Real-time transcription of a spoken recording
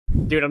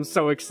Dude, I'm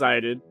so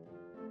excited.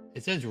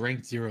 It says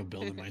ranked 0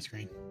 build on my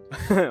screen.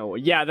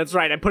 Yeah, that's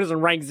right. I put us in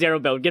rank 0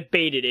 build. Get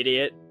baited,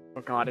 idiot.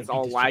 Oh god, it's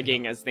all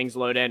lagging as things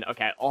load in.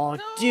 Okay. Oh,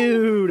 no.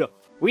 Dude.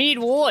 We need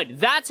wood.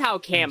 That's how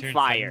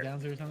campfire.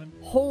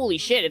 Holy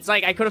shit. It's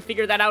like I could have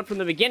figured that out from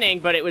the beginning,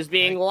 but it was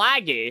being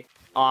laggy.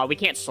 We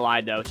can't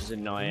slide, though, which is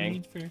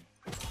annoying.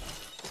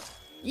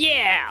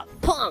 Yeah!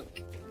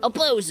 Punk! A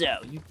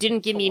bozo! You didn't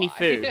give me any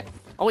food.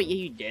 Oh, wait, yeah,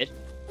 you did.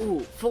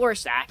 Ooh,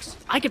 forest axe.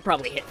 I could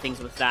probably hit things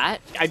with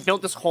that. I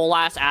built this whole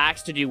ass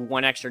axe to do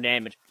 1 extra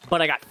damage,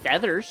 but I got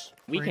feathers.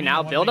 We can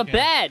now build a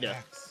bed.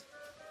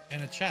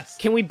 And a chest.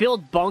 Can we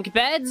build bunk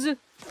beds?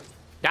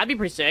 That'd be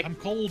pretty sick. I'm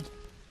cold.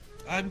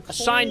 I'm cold.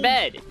 Assigned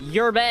bed.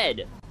 Your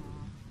bed.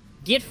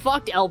 Get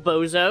fucked,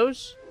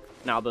 elbozos.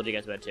 No, I'll build you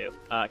guys a bed too.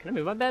 Can I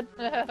move my bed?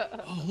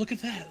 Oh, look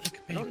at that. Look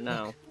at me. I don't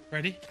know. Look.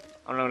 Ready?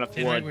 I don't know enough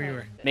Stay wood. right where you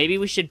were. Maybe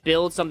we should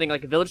build something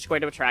like a village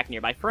square to attract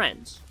nearby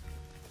friends.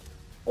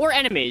 Or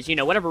enemies, you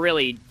know, whatever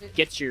really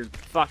gets your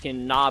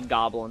fucking knob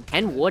goblin.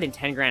 10 wood and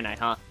 10 granite,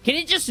 huh? Can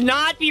it just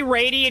not be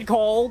radiant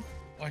cold?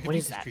 Oh, what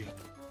is that?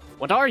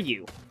 What are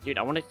you? Dude,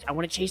 I wanna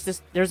chase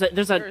this. There's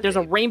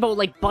a rainbow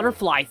like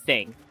butterfly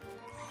thing.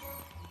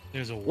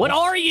 There's a wolf. What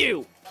are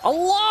you? A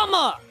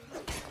llama!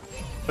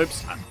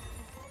 Oops. Am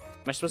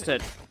I supposed to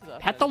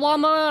pet the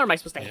llama, or am I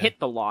supposed to hit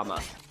the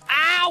llama?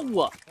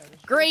 Ow!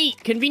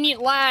 Great!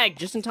 Convenient lag!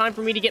 Just in time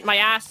for me to get my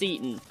ass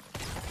eaten.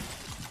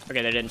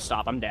 Okay, that didn't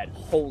stop. I'm dead.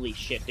 Holy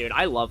shit, dude.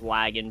 I love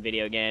lag in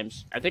video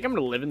games. I think I'm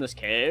gonna live in this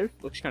cave.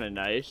 Looks kind of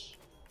nice.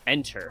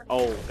 Enter.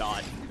 Oh,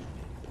 God.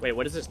 Wait,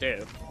 what does this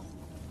do?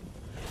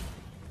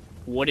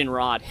 Wooden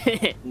rod.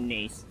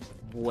 Nice.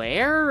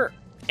 Where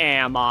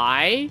am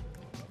I?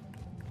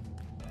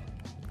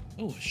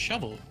 Oh, a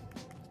shovel.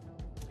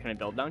 Can I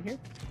build down here?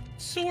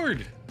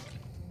 Sword.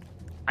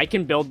 I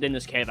can build in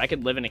this cave. I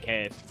could live in a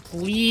cave.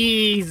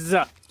 Please!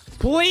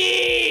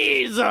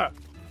 Please!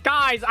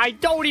 Guys, I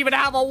don't even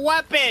have a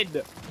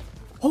weapon!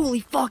 Holy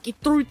fuck, it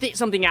threw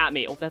something at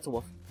me. Oh, that's a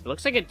wolf. It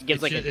looks like it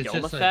gives like a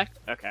dome effect.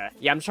 Okay.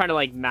 Yeah, I'm trying to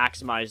like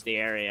maximize the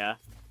area.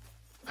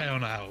 I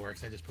don't know how it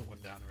works. I just put one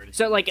down already.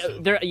 So like,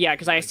 yeah,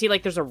 because I see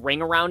like there's a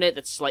ring around it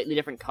that's slightly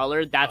different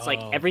colored. That's like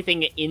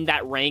everything in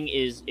that ring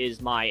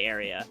is my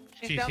area.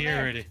 She's here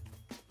already.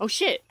 Oh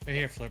shit. Right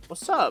here, Flip.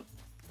 What's up?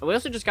 We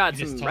also just got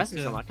some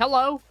residents unlocked.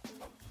 Hello.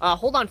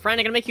 Hold on, friend.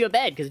 I'm gonna make you a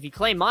bed, because if you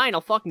claim mine,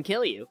 I'll fucking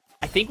kill you.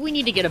 I think we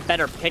need to get a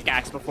better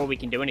pickaxe before we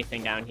can do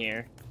anything down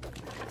here.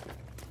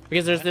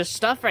 Because there's this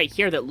stuff right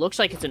here that looks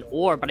like it's an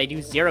ore, but I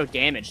do 0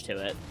 damage to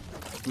it.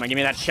 Come on, give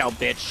me that shell,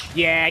 bitch.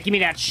 Yeah, give me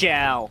that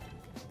shell.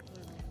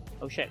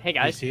 Oh shit. Hey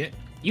guys. You see it?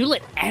 You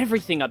lit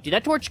everything up, dude.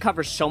 That torch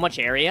covers so much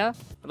area.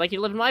 I'd like you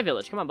to live in my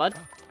village. Come on, bud.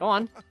 Go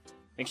on.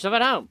 Make yourself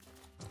at home.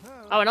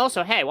 Oh, and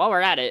also, hey, while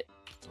we're at it,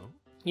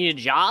 you need a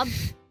job?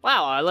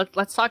 Wow,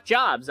 let's talk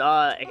jobs.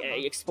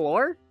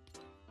 Explore?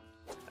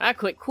 Ah,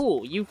 quick,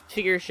 cool. You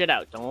figure shit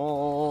out.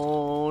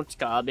 Don't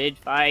come and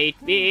fight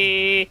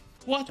me.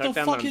 What the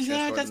fuck is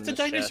that? That's the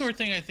dinosaur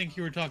thing I think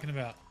you were talking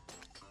about.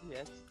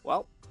 Yes.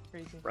 Well,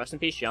 crazy. Rest in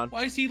peace, John.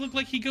 Why does he look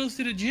like he goes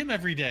to the gym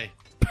every day?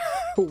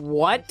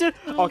 What?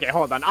 Okay,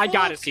 hold on. I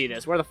gotta see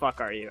this. Where the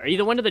fuck are you? Are you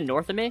the one to the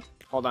north of me?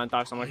 Hold on,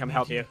 thought someone come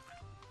help you.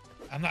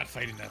 I'm not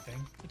fighting that thing.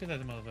 Look at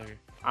that motherfucker.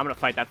 I'm gonna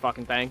fight that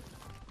fucking thing.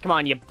 Come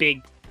on, you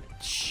big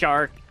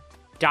shark,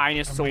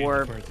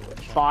 dinosaur,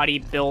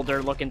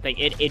 bodybuilder looking thing.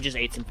 It just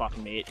ate some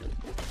fucking meat.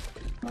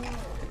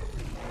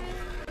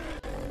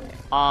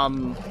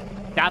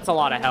 That's a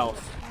lot of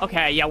health.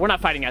 Okay, yeah, we're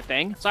not fighting that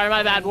thing. Sorry,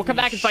 my bad. We'll come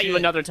back and fight you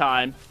another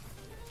time.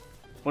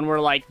 When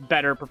we're, like,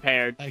 better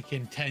prepared. Like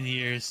in 10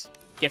 years.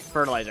 Get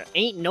fertilizer.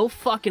 Ain't no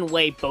fucking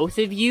way both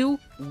of you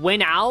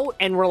went out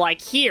and were like,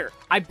 here,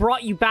 I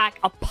brought you back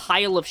a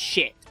pile of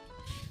shit.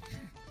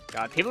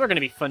 God, people are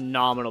gonna be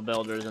phenomenal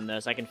builders in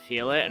this. I can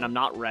feel it, and I'm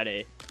not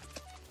ready.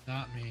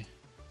 Not me.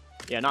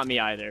 Yeah, not me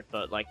either,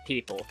 but, like,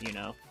 people, you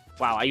know.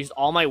 Wow, I used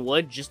all my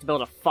wood just to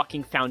build a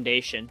fucking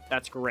foundation.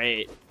 That's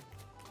great.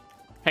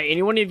 Hey,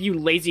 any one of you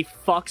lazy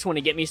fucks want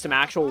to get me some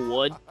actual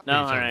wood? No,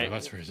 alright.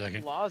 That's for a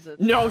second.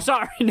 No,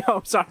 sorry,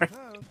 no, sorry.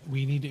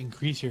 We need to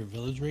increase your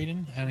village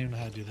rating? I don't even know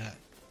how to do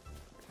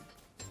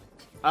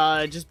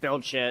that. Just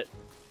build shit.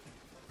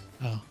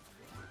 Oh.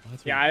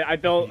 Yeah, I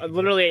built,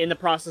 literally in the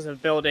process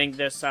of building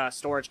this,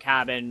 storage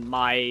cabin,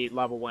 my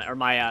level went, or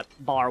my,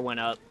 bar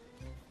went up.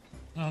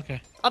 Oh, okay.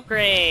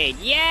 Upgrade!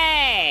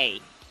 Yay!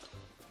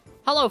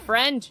 Hello,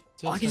 friend!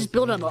 Oh, I can just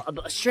build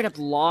a straight-up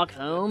log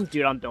home?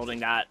 Dude, I'm building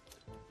that.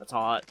 That's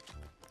hot.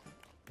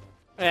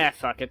 Eh,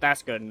 fuck it.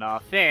 That's good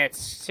enough.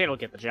 It'll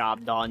get the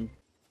job done.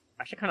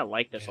 I actually kind of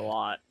like this a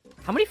lot.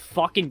 How many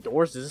fucking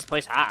doors does this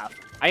place have?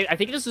 I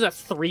think this is a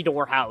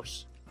 3-door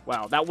house.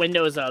 Wow, that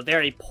window is a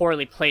very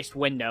poorly placed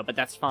window, but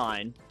that's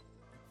fine.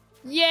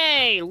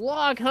 Yay!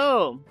 Log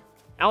home!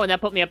 Oh, and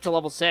that put me up to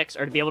level 6,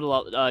 or to be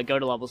able to go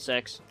to level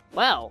 6.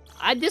 Well,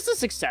 this is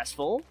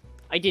successful.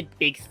 I did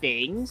big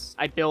things.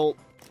 I built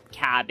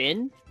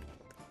cabin.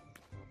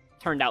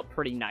 Turned out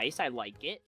pretty nice. I like it.